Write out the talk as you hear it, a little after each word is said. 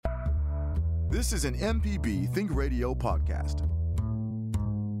This is an MPB Think Radio podcast.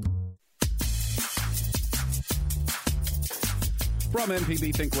 From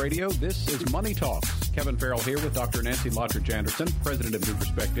MPB Think Radio, this is Money Talks. Kevin Farrell here with Dr. Nancy Lottridge Anderson, president of New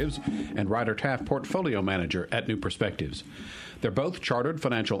Perspectives, and Ryder Taft, portfolio manager at New Perspectives. They're both chartered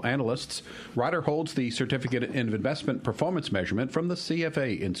financial analysts. Ryder holds the Certificate in Investment Performance Measurement from the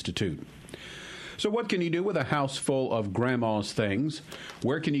CFA Institute. So what can you do with a house full of grandma's things?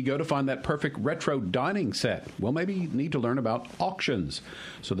 Where can you go to find that perfect retro dining set? Well, maybe you need to learn about auctions.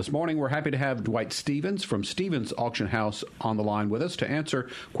 So this morning, we're happy to have Dwight Stevens from Stevens Auction House on the line with us to answer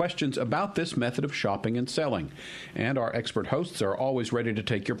questions about this method of shopping and selling. And our expert hosts are always ready to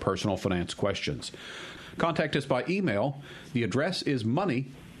take your personal finance questions. Contact us by email. The address is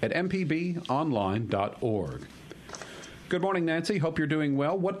money@mpbonline.org. Good morning, Nancy. Hope you're doing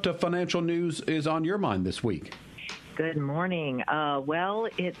well. What financial news is on your mind this week? Good morning. Well,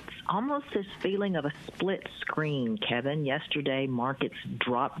 it's almost this feeling of a split screen, Kevin. Yesterday, markets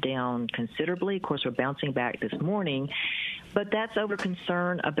dropped down considerably. Of course, we're bouncing back this morning. But that's over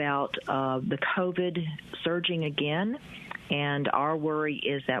concern about the COVID surging again. And our worry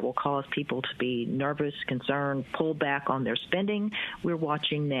is that will cause people to be nervous, concerned, pull back on their spending. We're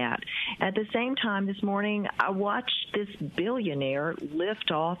watching that. At the same time, this morning, I watched this billionaire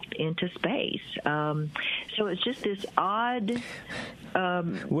lift off into space. So it's just this odd...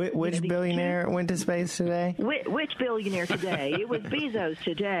 which billionaire went to space today? Which billionaire today? It was Bezos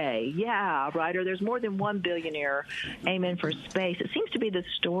today. Yeah, Ryder. There's more than one billionaire aiming for space. It seems to be the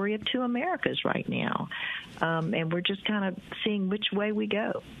story of two Americas right now. And we're just kind of seeing which way we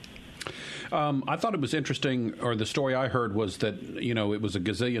go. I thought it was interesting, or the story I heard was that, you know, it was $1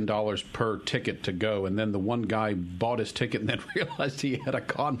 gazillion per ticket to go, and then the one guy bought his ticket and then realized he had a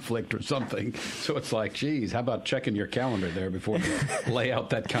conflict or something. So it's like, geez, how about checking your calendar there before you lay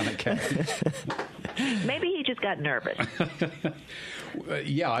out that kind of cash? Maybe he just got nervous.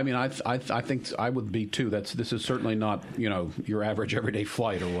 Yeah, I mean, I think I would be too. This is certainly not, you know, your average everyday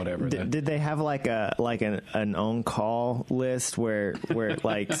flight or whatever. Did they have like an on-call list where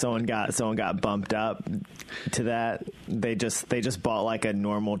like someone got bumped up to that? They just bought like a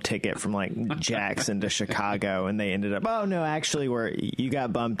normal ticket from like Jackson to Chicago, and they ended up, oh no, actually you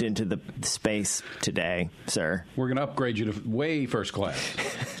got bumped into the space today, sir. We're going to upgrade you to way first class.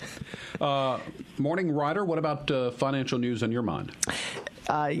 Morning, Ryder. What about financial news on your mind?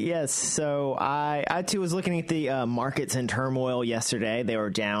 Yes. So I too was looking at the markets in turmoil yesterday. They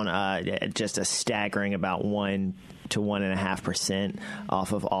were down just a staggering about 1 to 1.5%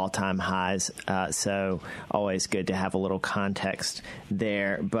 off of all-time highs. So always good to have a little context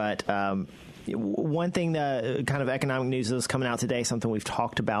there. But one thing, the kind of economic news that was coming out today, something we've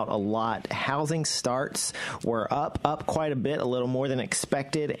talked about a lot, housing starts were up quite a bit, a little more than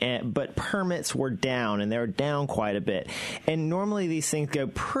expected, but permits were down, and they were down quite a bit. And normally these things go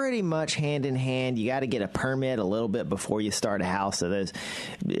pretty much hand in hand. You got to get a permit a little bit before you start a house, so those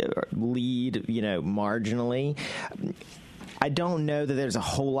lead, marginally. I don't know that there's a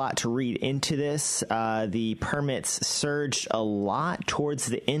whole lot to read into this. The permits surged a lot towards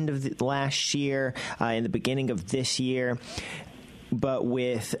the end of last year, in the beginning of this year. But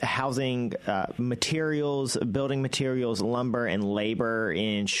with housing materials, building materials, lumber, and labor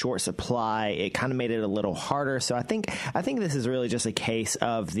in short supply, it kind of made it a little harder. So I think this is really just a case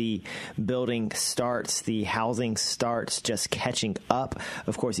of the building starts, the housing starts just catching up.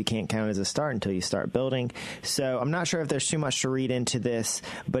 Of course, you can't count it as a start until you start building. So I'm not sure if there's too much to read into this,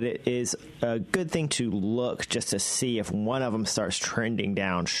 but it is a good thing to look just to see if one of them starts trending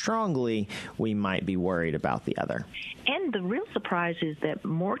down strongly. We might be worried about the other. And the real surprise is that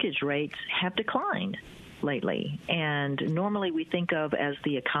mortgage rates have declined lately. And normally we think of, as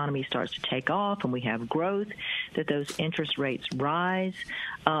the economy starts to take off and we have growth, that those interest rates rise.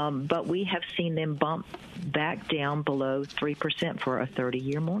 But we have seen them bump back down below 3% for a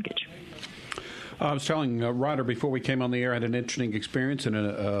 30-year mortgage. I was telling Ryder before we came on the air, I had an interesting experience and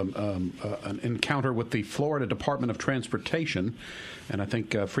an encounter with the Florida Department of Transportation. And I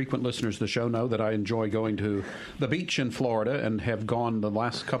think frequent listeners of the show know that I enjoy going to the beach in Florida and have gone the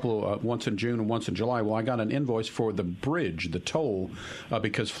last couple of, once in June and once in July. Well, I got an invoice for the bridge, the toll,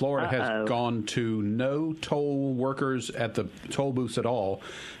 because Florida has gone to no toll workers at the toll booths at all.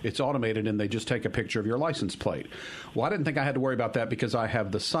 It's automated, and they just take a picture of your license plate. Well, I didn't think I had to worry about that because I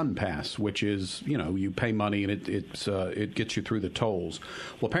have the Sun Pass, which is, you pay money and it gets you through the tolls.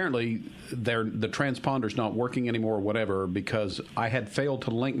 Well, apparently the transponder's not working anymore or whatever because I had failed to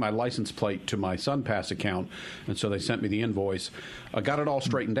link my license plate to my Sun Pass account, and so they sent me the invoice. I got it all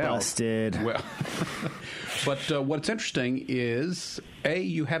straightened out. Busted. Well, But what's interesting is, A,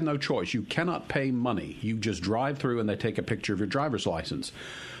 you have no choice. You cannot pay money. You just drive through and they take a picture of your driver's license.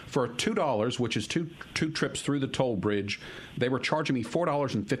 For $2, which is two trips through the toll bridge, they were charging me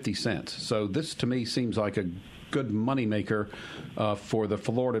 $4.50. So this, to me, seems like a good moneymaker for the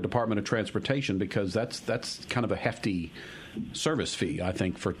Florida Department of Transportation, because that's kind of a hefty service fee, I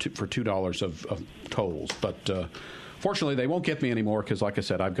think, for $2 of tolls. But fortunately, they won't get me anymore because, like I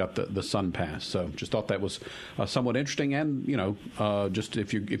said, I've got the Sun Pass. So just thought that was somewhat interesting. And, just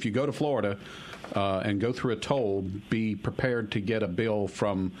if you go to Florida and go through a toll, be prepared to get a bill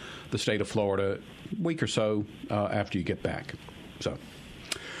from the state of Florida a week or so after you get back. So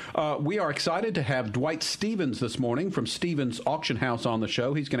we are excited to have Dwight Stevens this morning from Stevens Auction House on the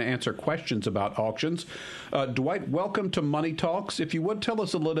show. He's going to answer questions about auctions. Dwight, welcome to Money Talks. If you would, tell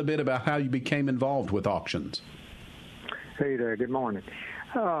us a little bit about how you became involved with auctions. Hey there, good morning.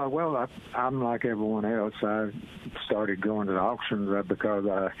 Well, I'm like everyone else. I started going to the auctions because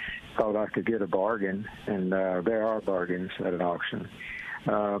I thought I could get a bargain, and there are bargains at an auction.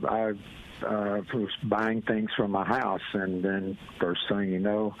 I was buying things from my house, and then first thing you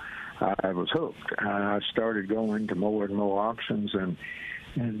know, I was hooked. I started going to more and more auctions, and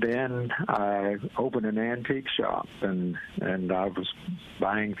then I opened an antique shop, and I was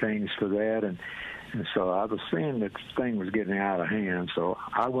buying things for that, and so I was seeing that this thing was getting out of hand. So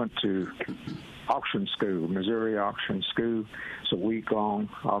I went to auction school, Missouri Auction School. It's a week-long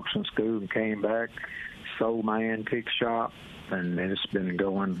auction school, and came back, sold my antique shop, and it's been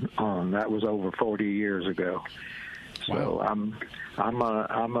going on. That was over 40 years ago. So wow.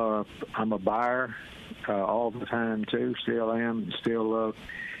 I'm a buyer all the time too. Still am. Still love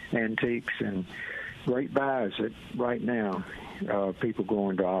antiques and great buys right now. People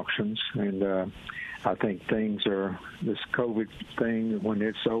going to auctions, and I think this COVID thing, when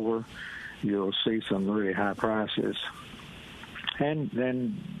it's over, you'll see some really high prices. And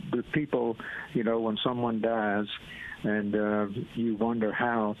then the people, when someone dies, and you wonder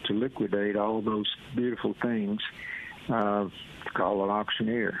how to liquidate all those beautiful things, call an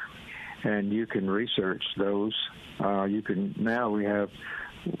auctioneer. And you can research those. Now we have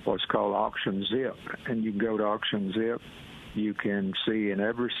what's called Auction Zip, and you can go to Auction Zip. You can see in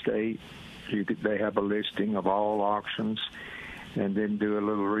every state, they have a listing of all auctions, and then do a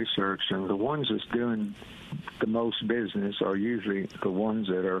little research. And the ones that's doing the most business are usually the ones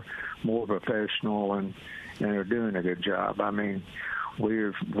that are more professional and are doing a good job. I mean,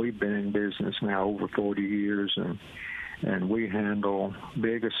 we've been in business now over 40 years, and we handle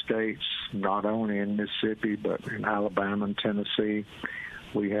big estates, not only in Mississippi, but in Alabama and Tennessee.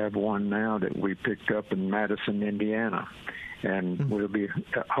 We have one now that we picked up in Madison, Indiana, and we'll be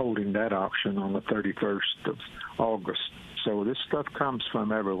holding that auction on the 31st of August. So this stuff comes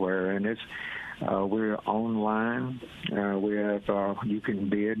from everywhere, and we're online. We have you can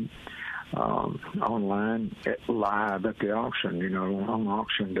bid online live at the auction, on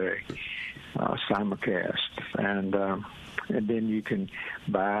auction day, simulcast, and then you can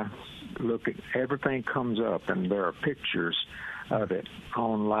look at everything comes up, and there are pictures of it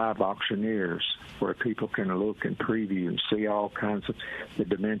on Live Auctioneers, where people can look and preview and see all kinds of the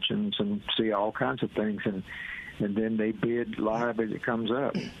dimensions and see all kinds of things, and then they bid live as it comes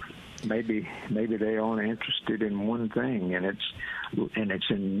up. Maybe they only interested in one thing, and it's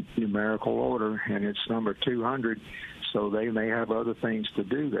in numerical order, and it's number 200. So they may have other things to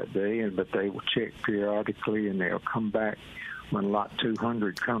do that day, but they will check periodically, and they'll come back when lot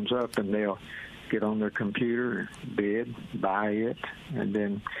 200 comes up, and they'll get on their computer, bid, buy it, and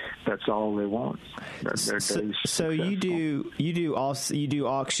then that's all they want. So you do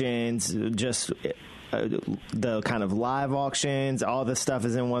auctions, just the kind of live auctions. All the stuff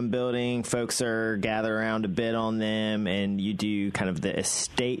is in one building. Folks are gather around to bid on them, and you do kind of the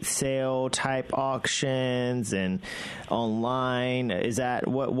estate sale type auctions and online. Is that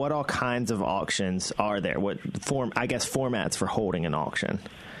what all kinds of auctions are there? What formats for holding an auction?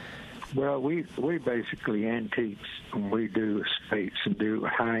 Well, we basically antiques, and we do estates and do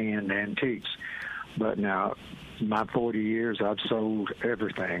high-end antiques. But now, my 40 years, I've sold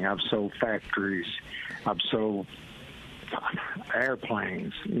everything. I've sold factories. I've sold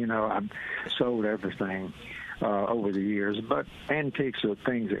airplanes. I've sold everything over the years. But antiques are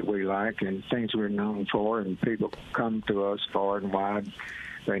things that we like and things we're known for, and people come to us far and wide.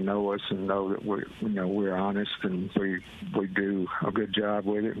 They know us and know that we're honest, and we do a good job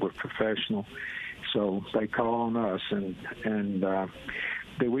with it. We're professional, so they call on us, and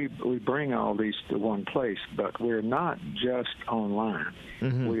we bring all these to one place. But we're not just online.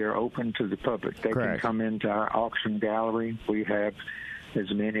 Mm-hmm. We are open to the public. They Correct. Can come into our auction gallery. We have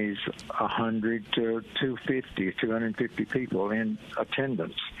as many as 100 to 250 people in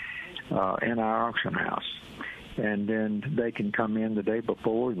attendance in our auction house. And then they can come in the day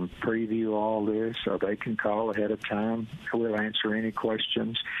before and preview all this, or they can call ahead of time. We'll answer any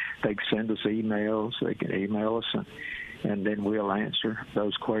questions. They can send us emails. They can email us, and then we'll answer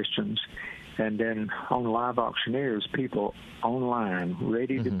those questions. And then on Live Auctioneers, people online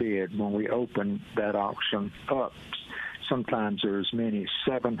ready to bid when we open that auction up. Sometimes there's as many as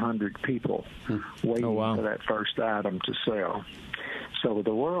 700 people waiting for that first item to sell. So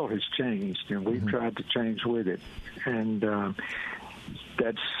the world has changed, and we've tried to change with it, and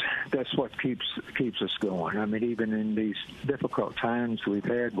that's what keeps us going. I mean, even in these difficult times we've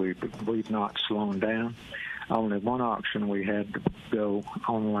had, we've not slowed down. Only one auction we had to go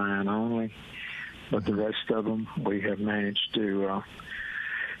online only, but the rest of them we have managed to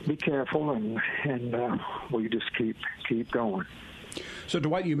be careful, and we just keep going. So,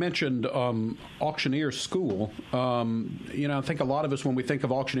 Dwight, you mentioned auctioneer school. I think a lot of us, when we think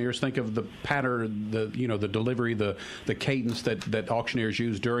of auctioneers, think of the pattern, the delivery, the cadence that auctioneers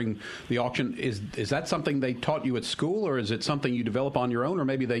use during the auction. Is that something they taught you at school, or is it something you develop on your own, or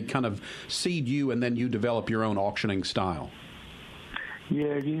maybe they kind of seed you and then you develop your own auctioning style?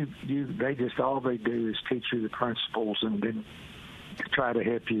 Yeah, they just, all they do is teach you the principles and then try to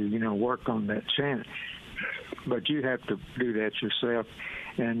help you, work on that chant. But you have to do that yourself,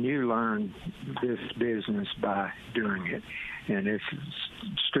 and you learn this business by doing it, and it's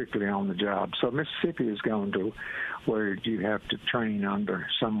strictly on the job. So Mississippi has gone to where you have to train under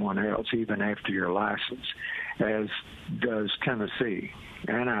someone else even after your license, as does Tennessee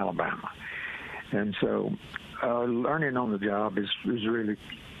and Alabama. And so learning on the job is really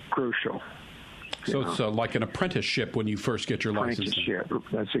crucial. So it's like an apprenticeship when you first get your license. Apprenticeship,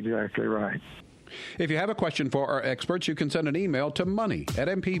 that's exactly right. If you have a question for our experts, you can send an email to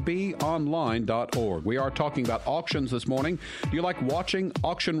money@mpbonline.org. We are talking about auctions this morning. Do you like watching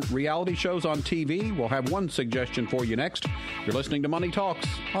auction reality shows on TV? We'll have one suggestion for you next. You're listening to Money Talks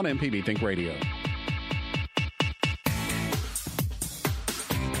on MPB Think Radio.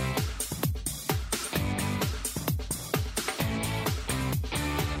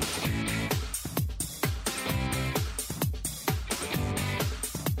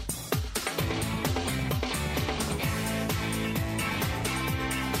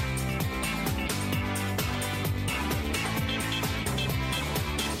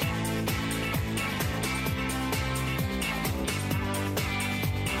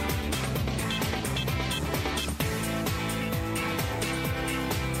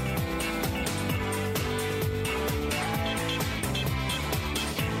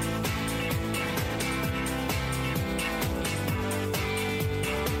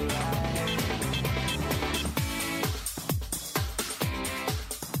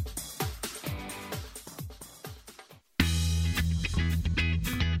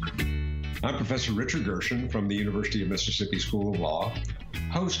 I'm Professor Richard Gershon from the University of Mississippi School of Law,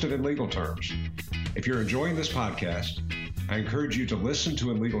 host of In Legal Terms. If you're enjoying this podcast, I encourage you to listen to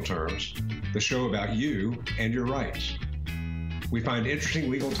In Legal Terms, the show about you and your rights. We find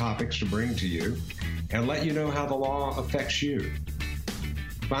interesting legal topics to bring to you and let you know how the law affects you.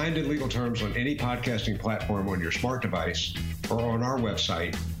 Find In Legal Terms on any podcasting platform on your smart device or on our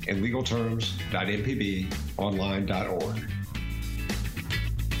website, inlegalterms.mpbonline.org.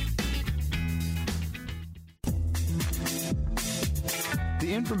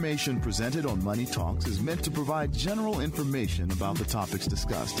 The information presented on Money Talks is meant to provide general information about the topics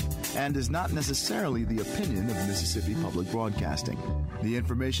discussed and is not necessarily the opinion of Mississippi Public Broadcasting. The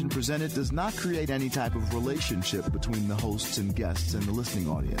information presented does not create any type of relationship between the hosts and guests and the listening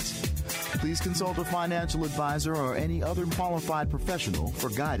audience. Please consult a financial advisor or any other qualified professional for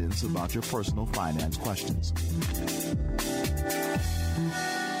guidance about your personal finance questions.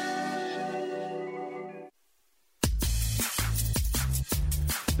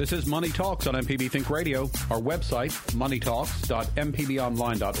 This is Money Talks on MPB Think Radio. Our website,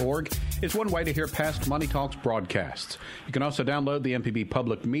 moneytalks.mpbonline.org, is one way to hear past Money Talks broadcasts. You can also download the MPB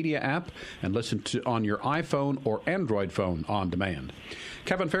Public Media app and listen to on your iPhone or Android phone on demand.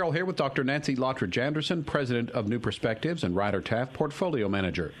 Kevin Farrell here with Dr. Nancy Lottridge Anderson, President of New Perspectives, and Ryder Taft, Portfolio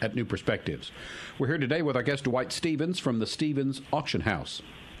Manager at New Perspectives. We're here today with our guest Dwight Stevens from the Stevens Auction House.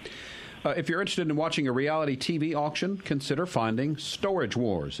 If you're interested in watching a reality TV auction, consider finding Storage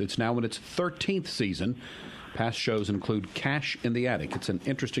Wars. It's now in its 13th season. Past shows include Cash in the Attic. It's an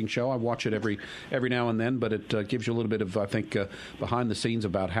interesting show. I watch it every now and then, but it gives you a little bit of, I think, behind the scenes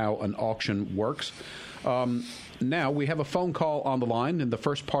about how an auction works. Now, we have a phone call on the line. In the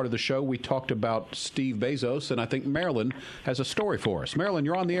first part of the show, we talked about Steve Bezos, and I think Marilyn has a story for us. Marilyn,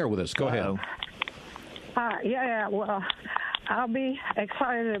 you're on the air with us. Go ahead. Well, I'll be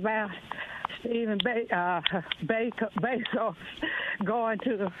excited about Stephen Bezos going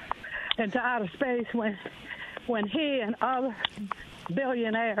into outer space when he and other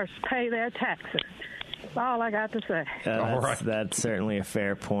billionaires pay their taxes. That's all I got to say. All right. That's certainly a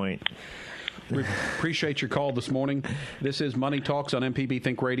fair point. We appreciate your call this morning. This is Money Talks on MPB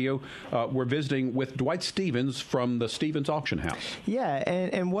Think Radio. We're visiting with Dwight Stevens from the Stevens Auction House. Yeah,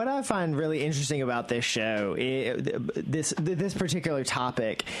 and what I find really interesting about this show, this particular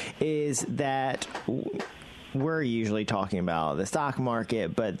topic, is that we're usually talking about the stock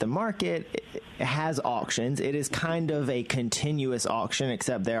market, but the market has auctions. It is kind of a continuous auction,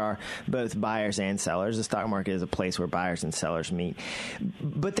 except there are both buyers and sellers. The stock market is a place where buyers and sellers meet.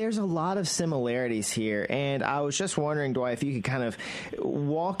 But there's a lot of similarities here, and I was just wondering, Dwight, if you could kind of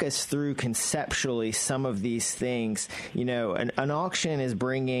walk us through conceptually some of these things. You know, an auction is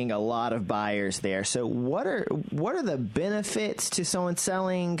bringing a lot of buyers there. So what are the benefits to someone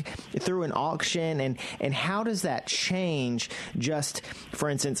selling through an auction, and how does that change just, for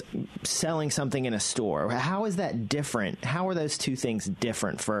instance, selling something in a store? How is that different? How are those two things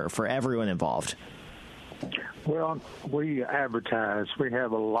different for everyone involved? Well, we advertise. We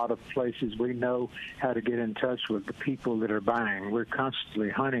have a lot of places. We know how to get in touch with the people that are buying. We're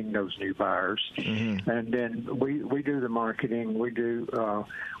constantly hunting those new buyers. Mm-hmm. And then we do the marketing. We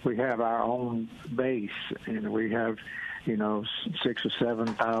have our own base, and we have 6,000 or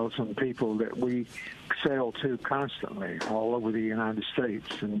 7,000 people that we sell to constantly all over the United States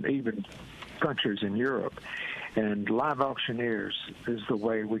and even countries in Europe. And live auctioneers is the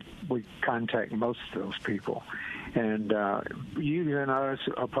way we contact most of those people. And you and us,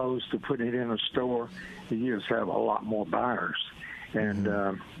 opposed to putting it in a store, you just have a lot more buyers.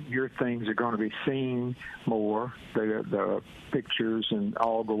 And your things are going to be seen more. The pictures and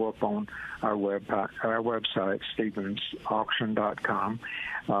all go up on our website, stevensauction.com.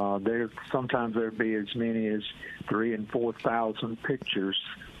 Sometimes there'll be as many as 3,000 and 4,000 pictures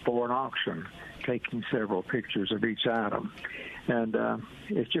for an auction, taking several pictures of each item. And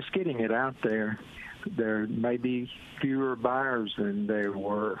it's just getting it out there. There may be fewer buyers than there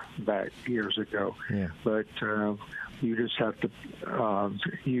were back years ago, but you just have to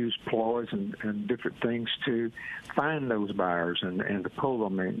use ploys and different things to find those buyers and to pull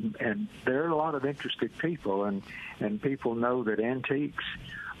them in. And there are a lot of interested people, and people know that antiques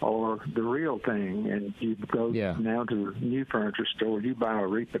are the real thing. And you go now to a new furniture store, you buy a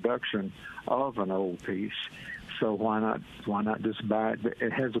reproduction of an old piece. So why not just buy it?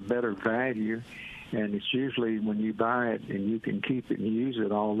 It has a better value. And it's usually when you buy it and you can keep it and use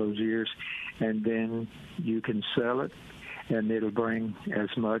it all those years, and then you can sell it, and it'll bring as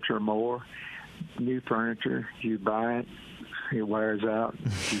much or more. New furniture, you buy it, it wears out,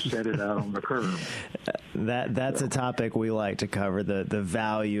 you set it out on the curb. That's a topic we like to cover, the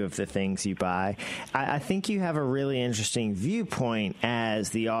value of the things you buy. I think you have a really interesting viewpoint as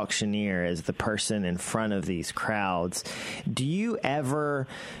the auctioneer, as the person in front of these crowds. Do you ever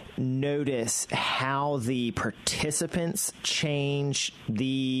notice how the participants change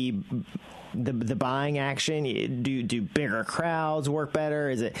the buying action? Do bigger crowds work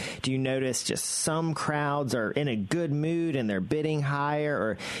better? Do you notice just some crowds are in a good mood and they're bidding higher?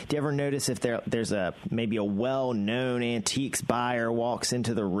 Or do you ever notice if there's maybe a well-known antiques buyer walks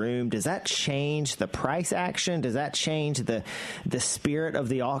into the room? Does that change the price action? Does that change the spirit of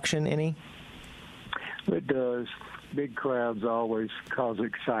the auction any? It does. Big crowds always cause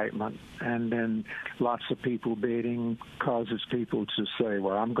excitement, and then lots of people bidding causes people to say,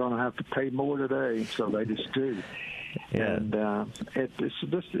 well, I'm going to have to pay more today, so they just do. Yeah. And it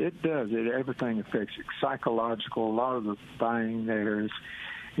does. Everything affects it. Psychological. A lot of the buying there is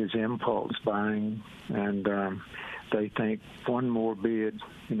impulse buying, and they think one more bid,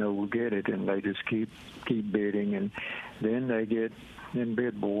 will get it, and they just keep bidding, and then they get in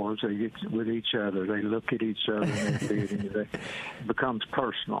bid wars. They get with each other. They look at each other and they're bidding. It becomes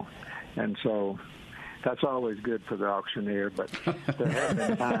personal, and so that's always good for the auctioneer. But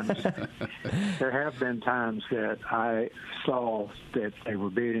there have been times that I saw that they were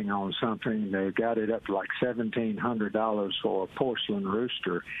bidding on something. They got it up to like $1,700 for a porcelain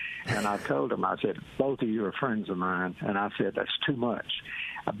rooster, and I told them, I said, both of you are friends of mine, and I said, that's too much.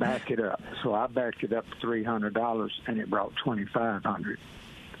 I back it up. So I backed it up to $300, and it brought $2,500.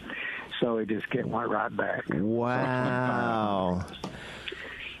 So it just went right back. Wow.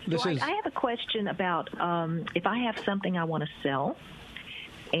 I have a question about if I have something I want to sell,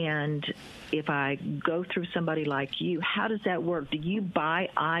 and if I go through somebody like you, how does that work? Do you buy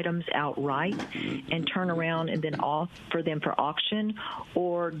items outright and turn around and then offer them for auction,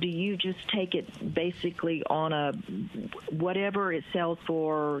 or do you just take it basically on a whatever it sells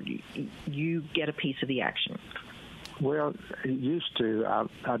for, you get a piece of the action? Well, it used to.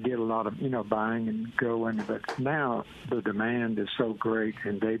 I did a lot of, buying and going, but now the demand is so great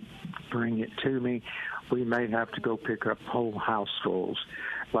and they bring it to me. We may have to go pick up whole housefuls,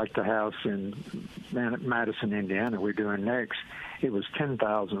 like the house in Madison, Indiana we're doing next. It was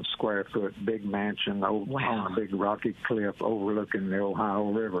 10,000 square foot, big mansion on a big rocky cliff overlooking the Ohio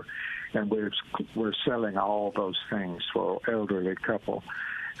River. And we're selling all those things for an elderly couple.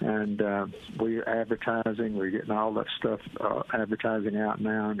 And we're advertising. We're getting all that stuff advertising out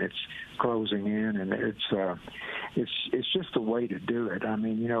now, and it's closing in. And it's just a way to do it. I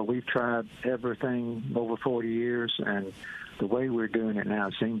mean, we've tried everything over 40 years, and the way we're doing it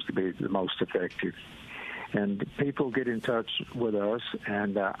now seems to be the most effective. And people get in touch with us,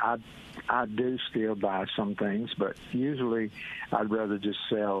 and I do still buy some things, but usually I'd rather just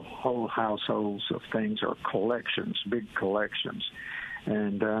sell whole households of things or collections, big collections.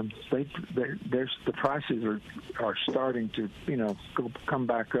 And the prices are starting to come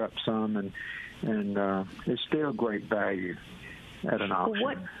back up some, and it's still great value at an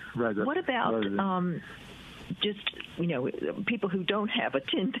auction. What about just people who don't have a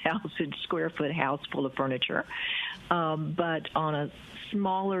 10,000 square foot house full of furniture, but on a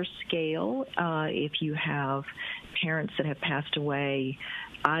smaller scale, if you have parents that have passed away,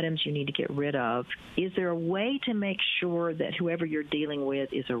 items you need to get rid of, is there a way to make sure that whoever you're dealing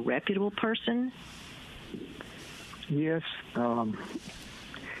with is a reputable person? Yes,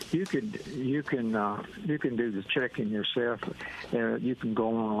 you can do the checking yourself. You can go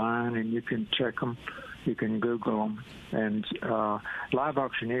online and you can check them. You can Google them, and Live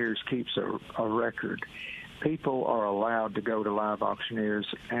Auctioneers keeps a record. People are allowed to go to Live Auctioneers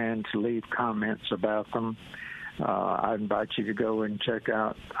and to leave comments about them. I invite you to go and check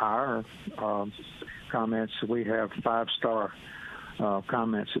out our comments. We have 5-star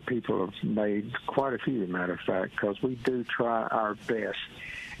comments that people have made, quite a few, as a matter of fact, because we do try our best.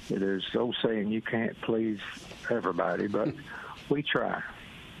 There's old saying, you can't please everybody, but we try.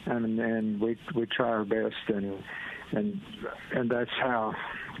 And we try our best, and that's how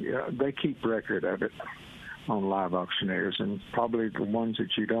they keep record of it on Live Auctioneers. And probably the ones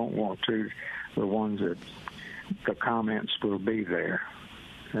that you don't want to, the ones that the comments will be there.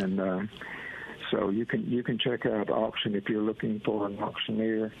 And so you can check out auction if you're looking for an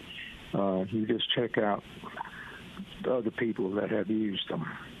auctioneer. You just check out the other people that have used them,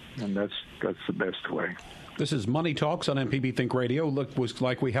 and that's the best way. This is Money Talks on MPB Think Radio. Looks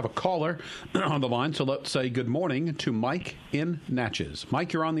like we have a caller on the line, so let's say good morning to Mike in Natchez.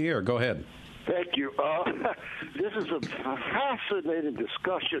 Mike, you're on the air. Go ahead. Thank you. This is a fascinating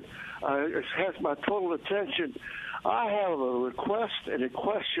discussion. It has my total attention. I have a request and a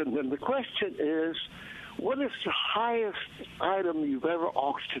question, and the question is, what is the highest item you've ever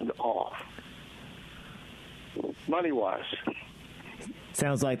auctioned off, money-wise?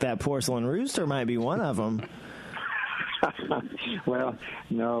 Sounds like that porcelain rooster might be one of them. Well,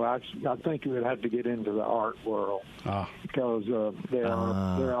 no, I think we would have to get into the art world because there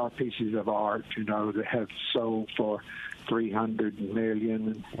are pieces of art, that have sold for $300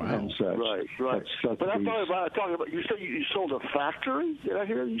 million and such. Right. But I'm talking about. You said you sold a factory. Did I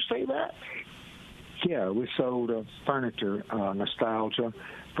hear you say that? Yeah, we sold a furniture, Nostalgia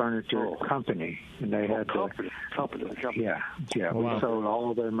Furniture Company, and they had company. Yeah. We sold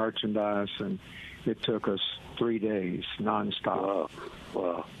all their merchandise, and it took us 3 days nonstop.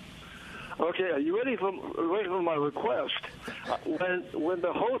 Wow. Okay, are you ready for my request? When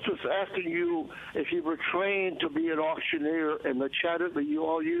the host was asking you if you were trained to be an auctioneer in the chatter that you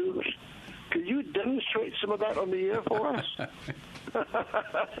all use, could you demonstrate some of that on the air for us?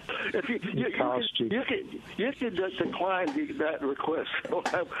 If you can decline that request.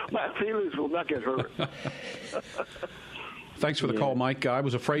 My feelings will not get hurt. Thanks for the call, Mike. I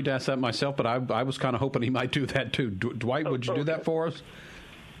was afraid to ask that myself, but I was kind of hoping he might do that too. Dwight, would you do that for us?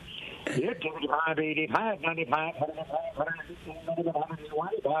 Yeah, 75, 85, 95, 125,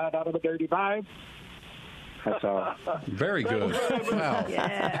 125, out of the 35. That's all. Very good. Wow.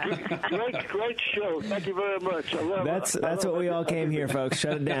 Yeah. Great show. Thank you very much. I love That's what we all came here, folks.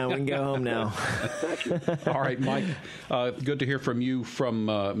 Shut it down. We can go home now. Thank you. All right, Mike, good to hear from you from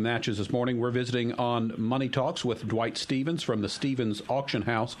Natchez this morning. We're visiting on Money Talks with Dwight Stevens from the Stevens Auction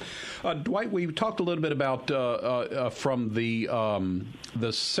House. Dwight, we talked a little bit about from the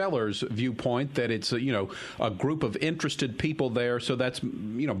seller's viewpoint that it's a group of interested people there, so that's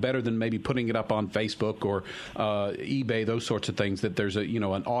better than maybe putting it up on Facebook or eBay, those sorts of things. That there's an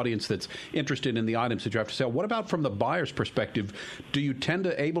audience that's interested in the items that you have to sell. What about from the buyer's perspective? Do you tend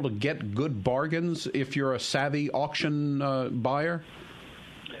to able to get good bargains if you're a savvy auction buyer?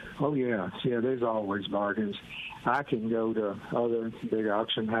 Oh, yeah. There's always bargains. I can go to other big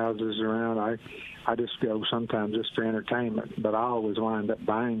auction houses around. I just go sometimes just for entertainment, but I always wind up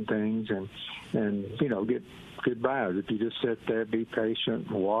buying things and get good buys. If you just sit there, be patient,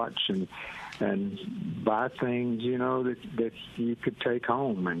 and watch, and buy things that you could take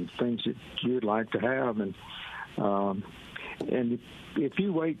home and things that you'd like to have, and if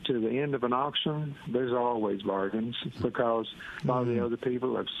you wait to the end of an auction, there's always bargains because a lot of the other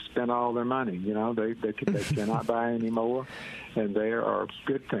people have spent all their money. They cannot buy any more, and there are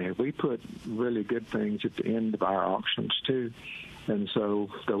good things. We put really good things at the end of our auctions too, and so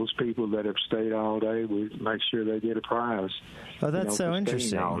those people that have stayed all day, we make sure they get a prize. Oh, that's so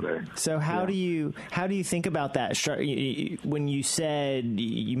interesting. So how do you think about that? When you said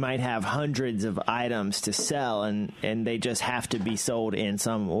you might have hundreds of items to sell and they just have to be sold in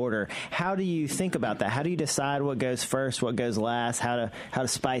some order, how do you think about that? How do you decide what goes first, what goes last, how to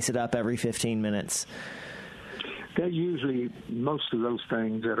spice it up every 15 minutes? That usually, most of those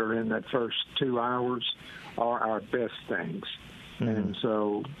things that are in that first 2 hours are our best things. Mm-hmm. And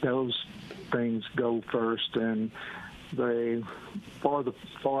so those things go first, and for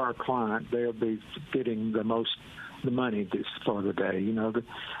our client, they'll be getting the money for the day,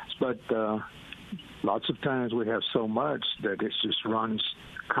 But lots of times we have so much that it just runs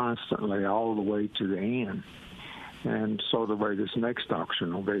constantly all the way to the end, and so the way this next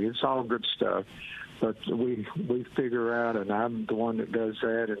auction will be. It's all good stuff, but we figure out, and I'm the one that does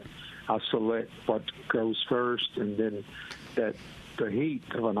that, and I select what goes first, and then that the heat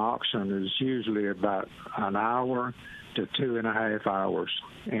of an auction is usually about an hour to 2.5 hours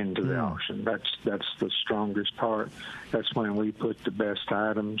into the auction. That's the strongest part. That's when we put the best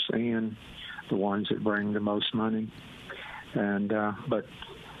items in, the ones that bring the most money. And but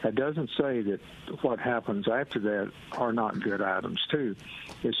that doesn't say that what happens after that are not good items too.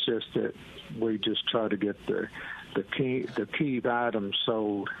 It's just that we just try to get the key items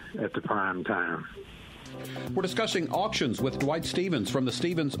sold at the prime time. We're discussing auctions with Dwight Stevens from the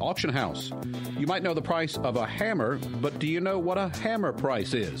Stevens Auction House. You might know the price of a hammer, but do you know what a hammer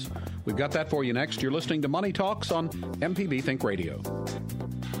price is? We've got that for you next. You're listening to Money Talks on MPB Think Radio.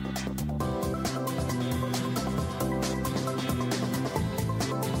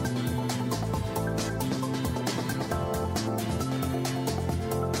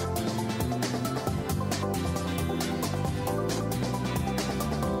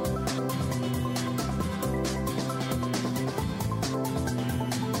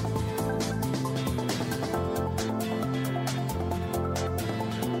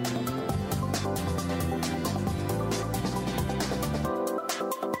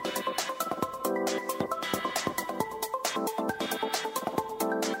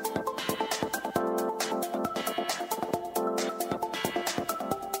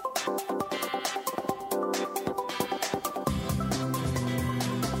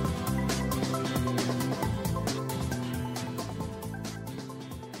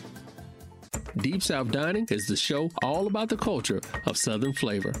 Deep South Dining is the show all about the culture of Southern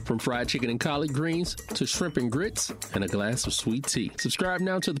flavor, from fried chicken and collard greens to shrimp and grits and a glass of sweet tea. Subscribe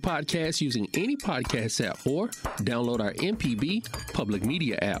now to the podcast using any podcast app or download our MPB Public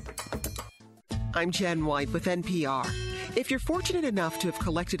Media app. I'm Jen White with NPR. If you're fortunate enough to have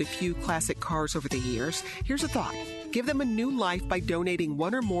collected a few classic cars over the years, here's a thought. Give them a new life by donating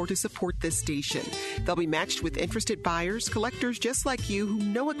one or more to support this station. They'll be matched with interested buyers, collectors just like you who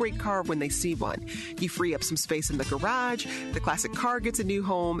know a great car when they see one. You free up some space in the garage, the classic car gets a new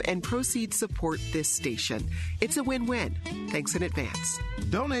home, and proceeds support this station. It's a win-win. Thanks in advance.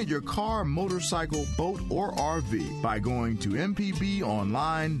 Donate your car, motorcycle, boat, or RV by going to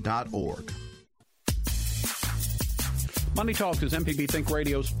mpbonline.org. Money Talks is MPB Think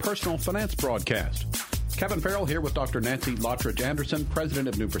Radio's personal finance broadcast. Kevin Farrell here with Dr. Nancy Lottridge Anderson, president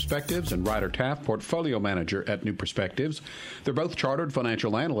of New Perspectives, and Ryder Taft, portfolio manager at New Perspectives. They're both chartered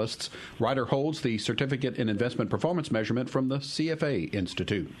financial analysts. Ryder holds the Certificate in Investment Performance Measurement from the CFA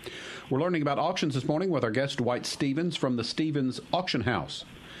Institute. We're learning about auctions this morning with our guest Dwight Stevens from the Stevens Auction House.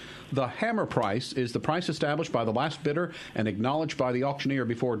 The hammer price is the price established by the last bidder and acknowledged by the auctioneer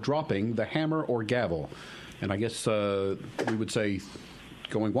before dropping the hammer or gavel. And I guess we would say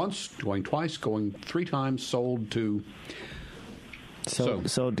going once, going twice, going 3 times, sold to...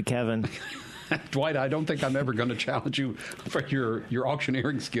 Sold to Kevin. Dwight, I don't think I'm ever going to challenge you for your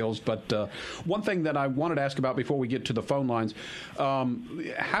auctioneering skills, but one thing that I wanted to ask about before we get to the phone lines,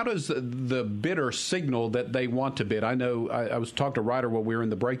 how does the bidder signal that they want to bid? I know I was talking to Ryder while we were in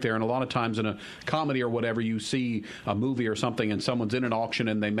the break there, and a lot of times in a comedy or whatever, you see a movie or something and someone's in an auction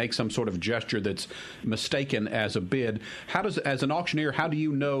and they make some sort of gesture that's mistaken as a bid. As an auctioneer, how do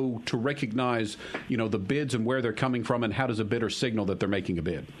you know to recognize, the bids and where they're coming from, and how does a bidder signal that they're making a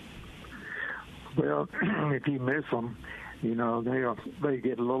bid? Well, if you miss them, they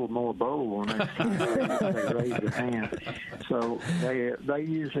get a little more bold when they raise their hand. So they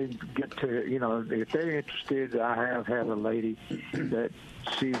usually get to, if they're interested. I have had a lady that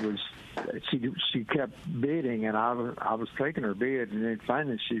she kept bidding, and I was taking her bid, and then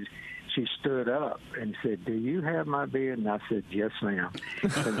finally she stood up and said, "Do you have my bid?" And I said, "Yes, ma'am."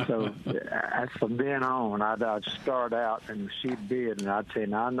 And so from then on, I'd start out and she'd bid, and I'd say,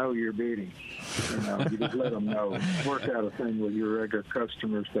 "Now I know you're bidding." You just let them know. Work out a thing with your regular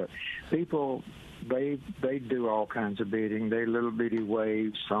customers. But people, they do all kinds of bidding. They little bitty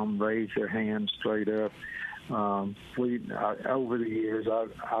waves. Some raise their hands straight up. Over the years,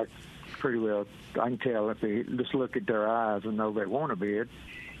 I pretty well, I can tell if they just look at their eyes and know they want to bid.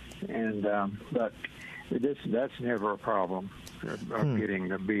 And but that's never a problem of getting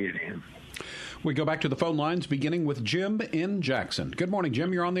the bid in. We go back to the phone lines, beginning with Jim in Jackson. Good morning,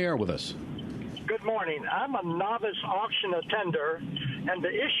 Jim. You're on the air with us. Good morning. I'm a novice auction attender, and the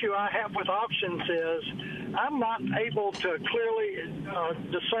issue I have with auctions is I'm not able to clearly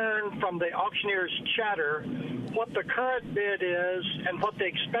discern from the auctioneer's chatter what the current bid is and what the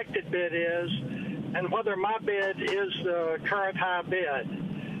expected bid is, and whether my bid is the current high bid.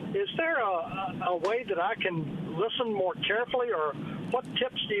 Is there a way that I can listen more carefully, or what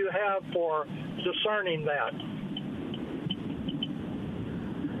tips do you have for discerning that?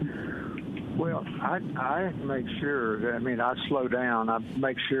 Well, I make sure that, I slow down. I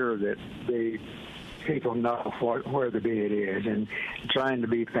make sure that the people know where the bid is, and trying to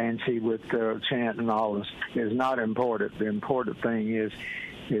be fancy with chant and all is not important. The important thing is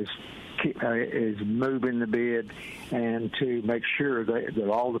moving the bid, and to make sure that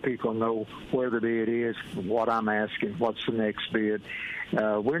all the people know where the bid is, what I'm asking, what's the next bid.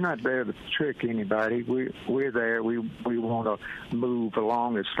 We're not there to trick anybody. We're there. We want to move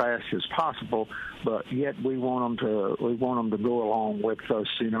along as fast as possible, but yet we want them to go along with us,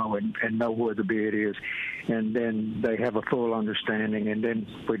 and know where the bid is, and then they have a full understanding, and then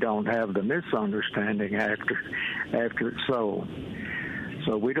we don't have the misunderstanding after it's sold.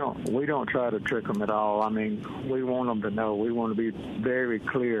 So we don't try to trick them at all. We want them to know. We want to be very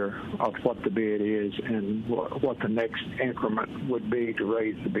clear of what the bid is and what the next increment would be to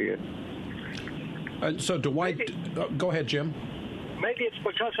raise the bid. So Dwight, go ahead, Jim. Maybe it's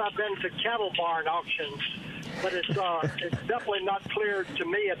because I've been to cattle barn auctions, but it's definitely not clear to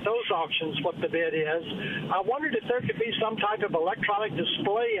me at those auctions what the bid is. I wondered if there could be some type of electronic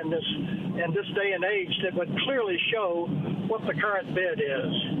display in this day and age that would clearly show what the current bid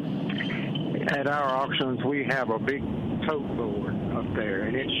is. At our auctions, we have a big tote board up there,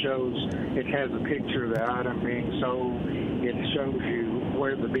 and it has a picture of the item being sold. It shows you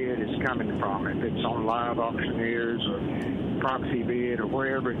where the bid is coming from. If it's on Live Auctioneers or Proxy Bid or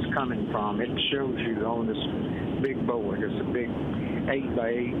wherever it's coming from, it shows you on this big board. It's a big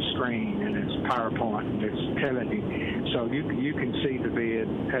 8x8 screen, and it's PowerPoint, and it's telling you. So you can see the bid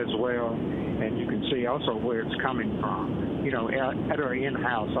as well, and you can see also where it's coming from. At our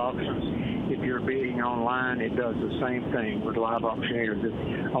in-house auctions, if you're bidding online, it does the same thing with Live Auctioneers.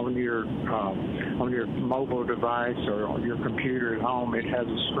 On your mobile device or on your computer at home, it has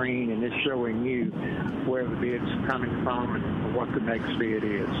a screen, and it's showing you where the bid's coming from and what the next bid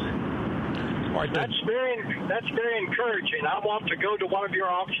is. Right, that's very encouraging. I want to go to one of your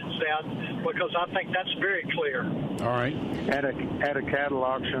auctions then because I think that's very clear. All right. At a cattle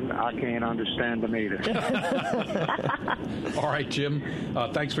auction, I can't understand them either. All right, Jim.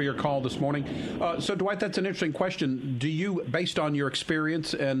 Thanks for your call this morning. So, Dwight, that's an interesting question. Do you, based on your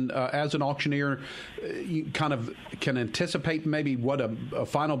experience and as an auctioneer, you kind of can anticipate maybe what a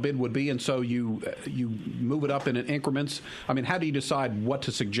final bid would be, and so you move it up in increments? I mean, how do you decide what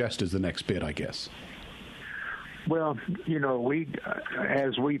to suggest as the next bid, I guess? Well, we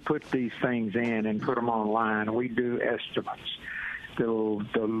as we put these things in and put them online, we do estimates. The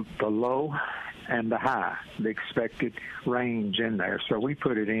low and the high, the expected range in there. So we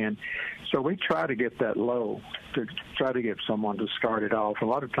put it in. So we try to get that low to try to get someone to start it off. A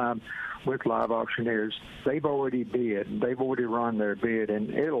lot of time with live auctioneers, they've already bid. They've already run their bid, and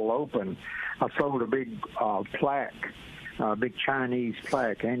it'll open. I sold a big plaque. Big Chinese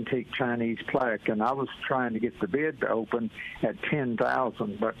plaque, antique Chinese plaque, and I was trying to get the bid to open at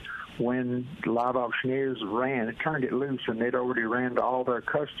 $10,000, but when live auctioneers it turned it loose, and they'd already ran to all their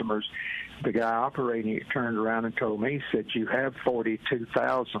customers. The guy operating it turned around and told me, he said, "You have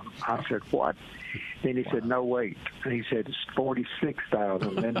 $42,000." I said, "What?" Then he said, "No, wait." And he said, "It's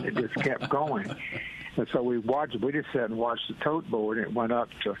 $46,000." Then it just kept going. And so we just sat and watched the tote board, and it went up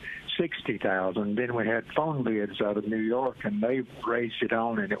to $60,000. Then we had phone bids out of New York, and they raised it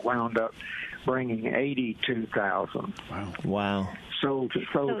on, and it wound up bringing $82,000. Wow. Sold to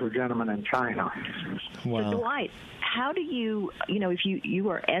a gentleman in China. Wow. So, Dwight, how do you, if you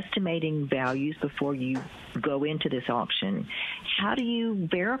are estimating values before you go into this auction, how do you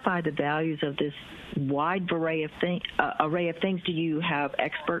verify the values of this wide array of things? Do you have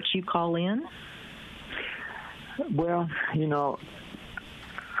experts you call in? Well,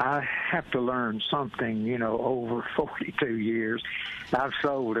 I have to learn something, over 42 years. I've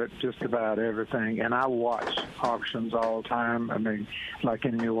sold at just about everything, and I watch auctions all the time. I mean, like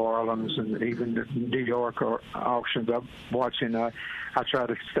in New Orleans and even the New York auctions, I'm watching. I try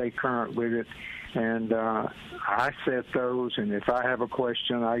to stay current with it, and I set those, and if I have a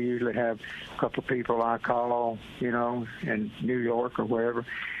question, I usually have a couple of people I call, in New York or wherever,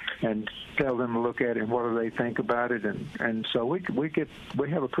 and tell them to look at it and what do they think about it, and so we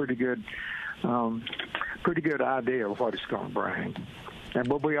have a pretty good idea of what it's going to bring,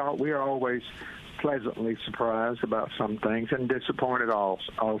 but we are always pleasantly surprised about some things and disappointed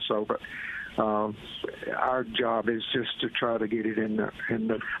also, but our job is just to try to get it in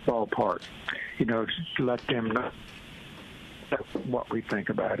the ballpark, to let them know what we think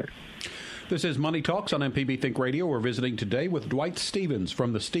about it. This is Money Talks on MPB Think Radio. We're visiting today with Dwight Stevens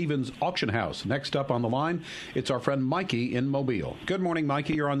from the Stevens Auction House. Next up on the line, it's our friend Mikey in Mobile. Good morning,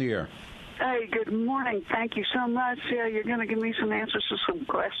 Mikey. You're on the air. Hey, good morning. Thank you so much. Yeah, you're going to give me some answers to some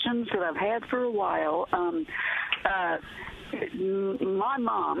questions that I've had for a while.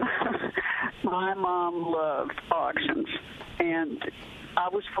 My mom loved auctions, and I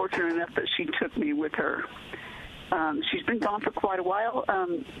was fortunate enough that she took me with her. She's been gone for quite a while,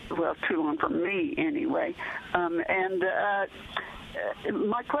 too long for me anyway. My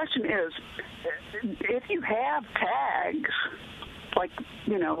question is, if you have tags, like,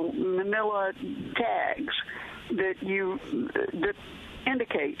 manila tags, that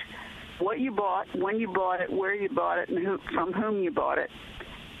indicate what you bought, when you bought it, where you bought it, and from whom you bought it,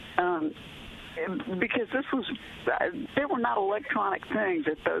 because there were not electronic things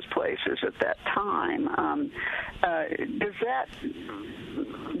at those places at that time.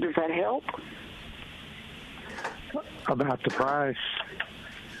 Does that help? About the price?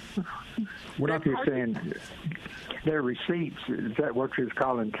 You're saying their receipts, is that what you're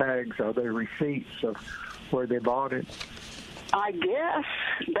calling tags? Are they receipts of where they bought it? I guess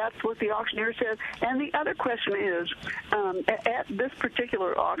that's what the auctioneer says. And the other question is, at this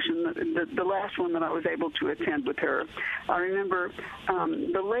particular auction, the last one that I was able to attend with her, I remember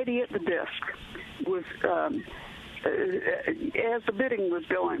the lady at the desk was, as the bidding was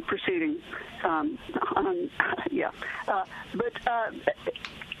proceeding, but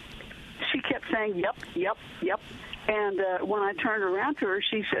she kept saying, yep, yep, yep. And when I turned around to her,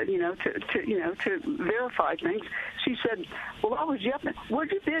 she said, to verify things, she said, "Well, I was yupping. What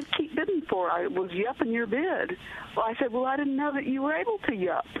did you keep bidding for? I was yupping your bid." Well, I said, "Well, I didn't know that you were able to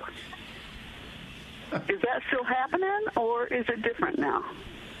yup." Is that still happening, or is it different now?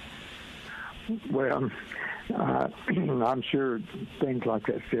 Well, I'm sure things like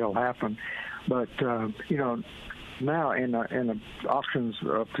that still happen, but now in the auctions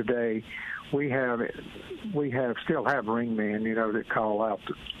of today, we still have ringmen, that call out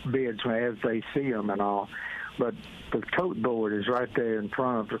the bids as they see them and all. But the tote board is right there in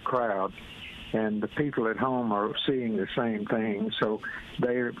front of the crowd, and the people at home are seeing the same thing. So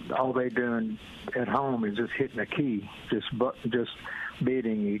all they're doing at home is just hitting a key, just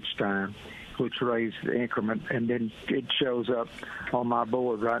bidding each time, which raises the increment, and then it shows up on my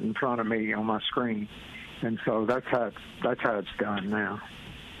board right in front of me on my screen. And so that's how it's done now.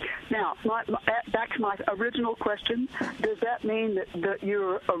 Now, back to my original question, does that mean that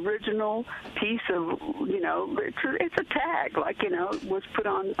your original piece of, it's a tag, like, was put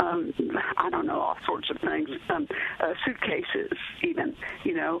on, I don't know, all sorts of things, suitcases even,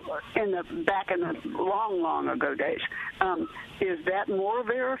 back in the long, long ago days. Is that more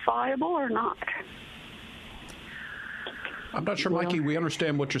verifiable or not? I'm not sure, Mikey, we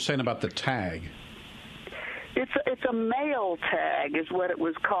understand what you're saying about the tag. It's a mail tag is what it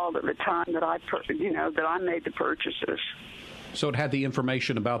was called at the time that I made the purchases. So it had the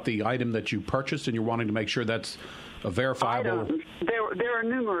information about the item that you purchased, and you're wanting to make sure that's a verifiable. Items. There are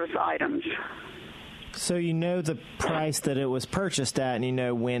numerous items. So you know the price that it was purchased at, and you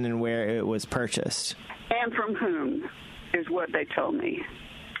know when and where it was purchased. And from whom is what they told me.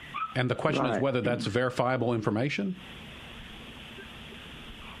 And the question is whether that's verifiable information?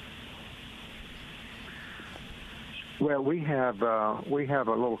 Well, we have a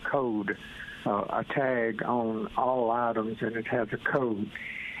little code, a tag on all items, and it has a code.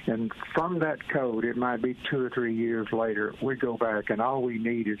 And from that code, it might be 2 or 3 years later, we go back, and all we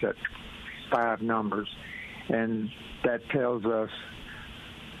need is that 5 numbers, and that tells us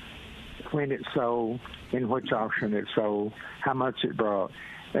when it sold, in which auction it sold, how much it brought,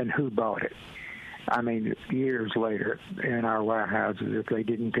 and who bought it. I mean, years later in our warehouses, if they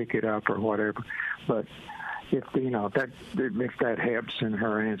didn't pick it up or whatever, but. If that helps in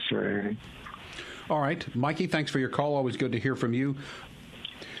her answer. All right. Mikey, thanks for your call. Always good to hear from you.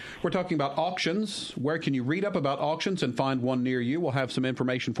 We're talking about auctions. Where can you read up about auctions and find one near you? We'll have some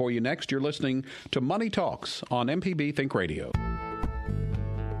information for you next. You're listening to Money Talks on MPB Think Radio.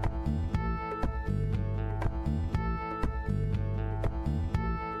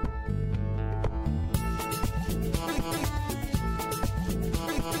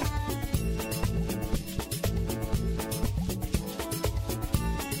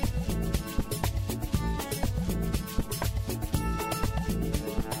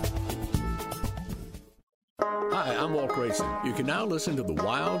 Hi, I'm Walt Grayson. You can now listen to the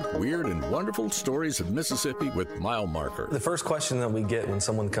wild, weird, and wonderful stories of Mississippi with Mile Marker. The first question that we get when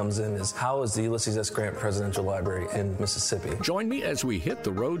someone comes in is, how is the Ulysses S. Grant Presidential Library in Mississippi? Join me as we hit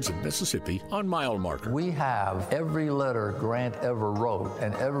the roads of Mississippi on Mile Marker. We have every letter Grant ever wrote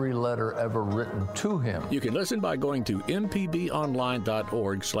and every letter ever written to him. You can listen by going to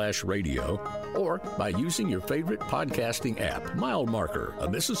mpbonline.org/radio or by using your favorite podcasting app, Mile Marker, a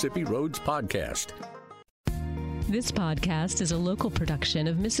Mississippi Roads podcast. This podcast is a local production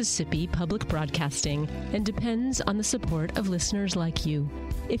of Mississippi Public Broadcasting and depends on the support of listeners like you.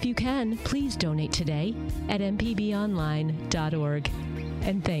 If you can, please donate today at mpbonline.org.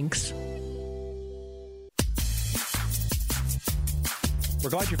 And thanks. We're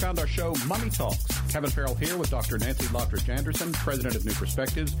glad you found our show, Money Talks. Kevin Farrell here with Dr. Nancy Lottridge Anderson, president of New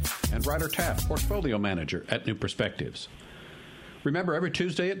Perspectives, and Ryder Taft, portfolio manager at New Perspectives. Remember, every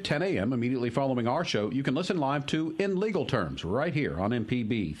Tuesday at 10 a.m., immediately following our show, you can listen live to In Legal Terms right here on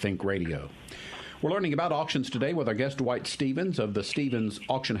MPB Think Radio. We're learning about auctions today with our guest Dwight Stevens of the Stevens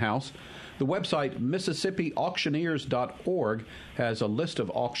Auction House. The website MississippiAuctioneers.org has a list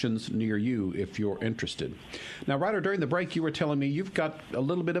of auctions near you if you're interested. Now, Ryder, during the break, you were telling me you've got a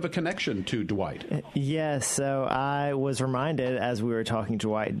little bit of a connection to Dwight. Yes, so I was reminded as we were talking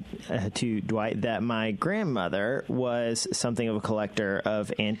to Dwight that my grandmother was something of a collector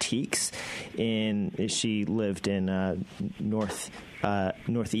of antiques. She lived in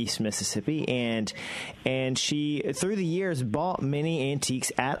northeast Mississippi, and she through the years bought many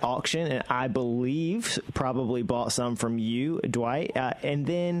antiques at auction, and I believe probably bought some from you, Dwight, and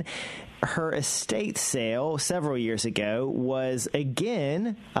then her estate sale several years ago was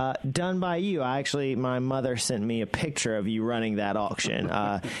again done by you. My mother sent me a picture of you running that auction,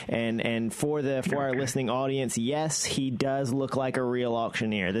 and for our listening audience, yes, he does look like a real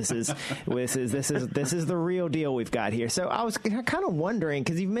auctioneer. This is the real deal we've got here. So I was kind of wondering,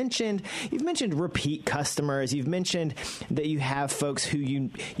 because you've mentioned repeat customers, you've mentioned that you have folks who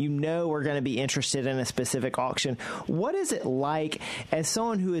you know are going to be interested in a specific auction. What is it like as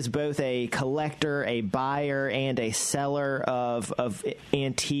someone who is both a collector, a buyer, and a seller of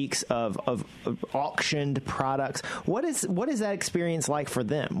antiques, of auctioned products? What is that experience like for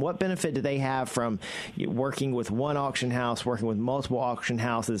them? What benefit do they have from working with one auction house, working with multiple auction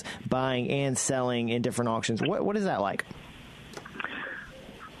houses, buying and selling in different auctions? What is that like?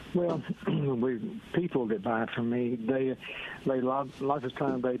 Well, people that buy it from me, they lots of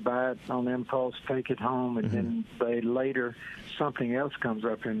times they buy it on impulse, take it home, and then they later something else comes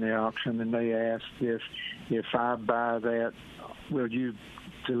up in the auction, and they ask if I buy that, will you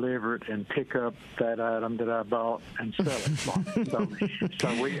deliver it and pick up that item that I bought and sell it for?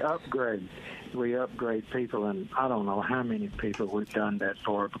 So we upgrade. We upgrade people, and I don't know how many people we've done that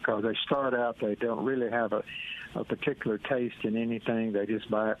for, because they start out, they don't really have a particular taste in anything. They just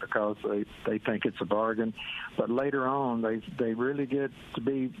buy it because they think it's a bargain. But later on, they really get to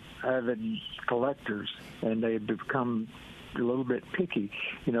be avid collectors, and they become a little bit picky,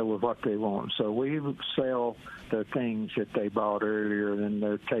 with what they want. So we sell the things that they bought earlier, and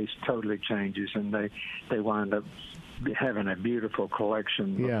their taste totally changes, and they wind up having a beautiful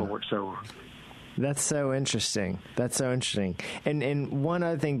collection before it's over. That's so interesting. And one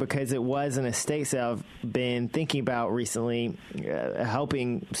other thing, because it was an estate sale I've been thinking about recently,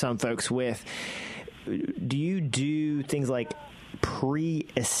 helping some folks with, do you do things like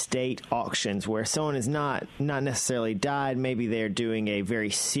pre-estate auctions where someone is not necessarily died, maybe they're doing a very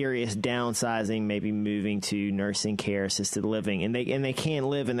serious downsizing, maybe moving to nursing care, assisted living, and they can't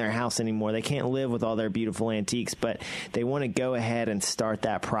live in their house anymore, they can't live with all their beautiful antiques, but they want to go ahead and start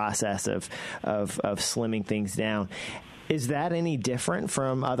that process of slimming things down. Is that any different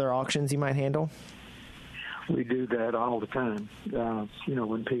from other auctions you might handle? We do that all the time,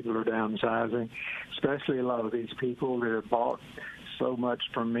 when people are downsizing, especially a lot of these people that have bought so much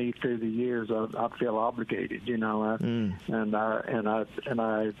from me through the years. I feel obligated, and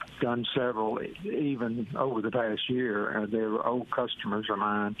I've done several even over the past year. They're old customers of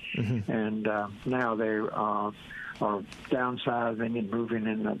mine, and now they are downsizing and moving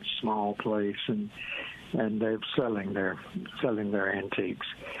in a small place, and they're selling their antiques,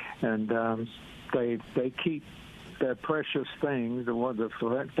 and they keep their precious things,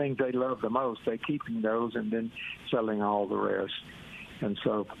 the things they love the most, they keeping those and then selling all the rest. And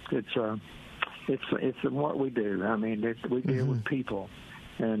so it's what we do. I mean, we deal with people,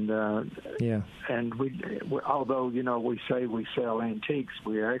 and and we although we say we sell antiques,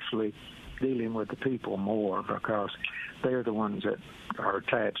 we're actually dealing with the people more, because they're the ones that are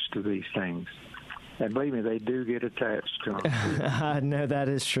attached to these things. And believe me, they do get attached to them. No, that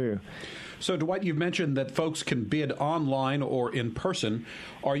is true. So, Dwight, you've mentioned that folks can bid online or in person.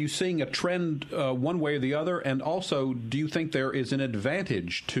 Are you seeing a trend one way or the other? And also, do you think there is an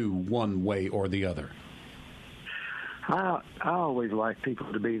advantage to one way or the other? I always like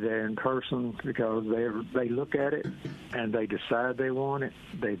people to be there in person, because they look at it and they decide they want it,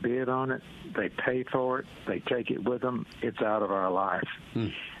 they bid on it, they pay for it, they take it with them. It's out of our life.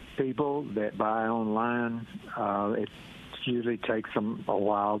 People that buy online, it usually takes them a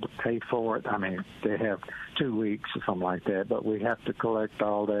while to pay for it. I mean, they have 2 weeks or something like that, but we have to collect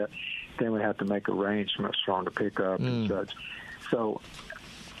all that. Then we have to make arrangements for them to pick up and such. So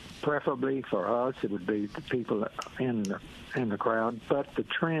preferably for us, it would be the people in the crowd, but the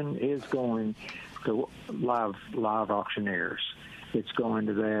trend is going to live auctioneers. It's going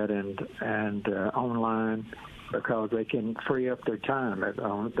to that and online, because they can free up their time.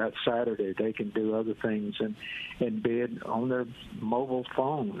 On that Saturday, they can do other things and bid on their mobile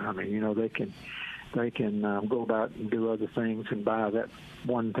phone. I mean, they can go about and do other things and buy that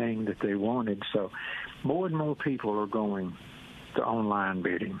one thing that they wanted. So more and more people are going to online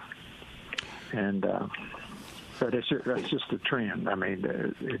bidding, and but that's just a trend. I mean,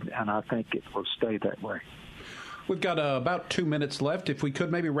 and I think it will stay that way. We've got about 2 minutes left. If we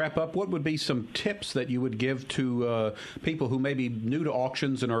could maybe wrap up, what would be some tips that you would give to people who may be new to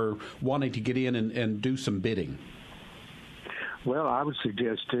auctions and are wanting to get in and do some bidding? Well, I would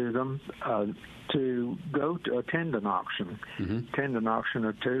suggest to them to go to attend an auction, attend an auction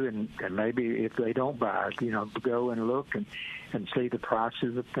or two, and maybe if they don't buy it, go and look and see the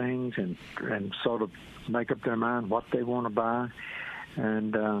prices of things and sort of make up their mind what they want to buy,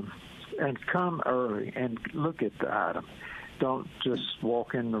 and come early and look at the item. Don't just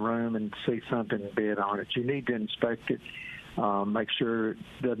walk in the room and see something and bid on it. You need to inspect it, make sure it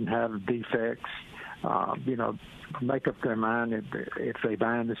doesn't have defects, make up their mind if they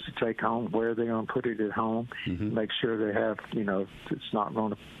buy this to take home, where they're going to put it at home, make sure they have, it's not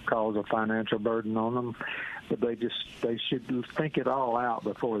going to cause a financial burden on them, but they should think it all out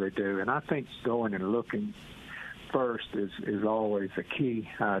before they do. And I think going and looking first is always a key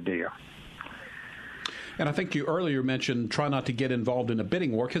idea. And I think you earlier mentioned try not to get involved in a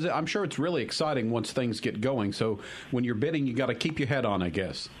bidding war, because I'm sure it's really exciting once things get going. So when you're bidding, you got to keep your head on, I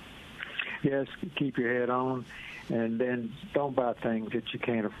guess. Yes, keep your head on, And then don't buy things that you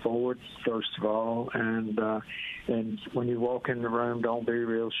can't afford, first of all. And when you walk in the room, don't be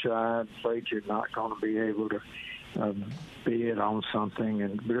real shy. I'm afraid you're not going to be able to bid on something.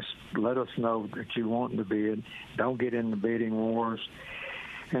 And just let us know that you want to bid. Don't get in the bidding wars.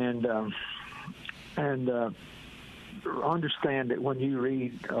 And understand that when you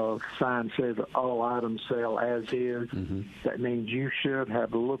read a sign says all items sell as is, that means you should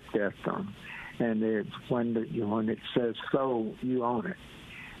have looked at them. And when it says so, you own it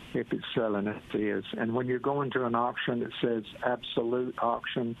if it's selling as is. And when you're going to an auction that says absolute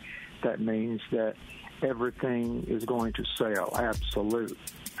auction, that means that everything is going to sell,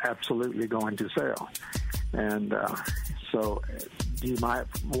 absolutely going to sell. And so you might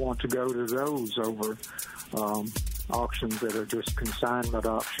want to go to those over auctions that are just consignment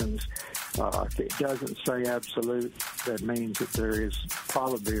auctions. If it doesn't say absolute, that means that there is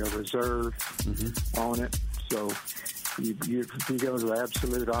probably a reserve on it. So if you go to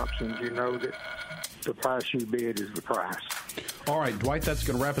absolute auctions, you know that the price you bid is the price. All right, Dwight, that's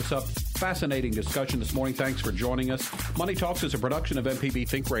going to wrap us up. Fascinating discussion this morning. Thanks for joining us. Money Talks is a production of MPB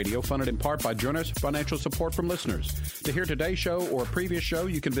Think Radio, funded in part by generous financial support from listeners. To hear today's show or a previous show,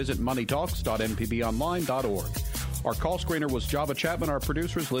 you can visit moneytalks.mpbonline.org. Our call screener was Java Chapman. Our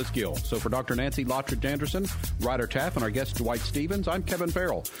producer is Liz Gill. So for Dr. Nancy Lottridge Anderson, Ryder Taff, and our guest Dwight Stevens, I'm Kevin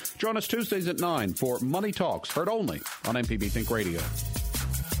Farrell. Join us Tuesdays at 9 for Money Talks, heard only on MPB Think Radio.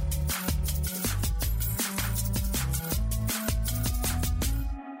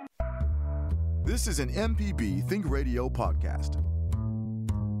 This is an MPB Think Radio podcast.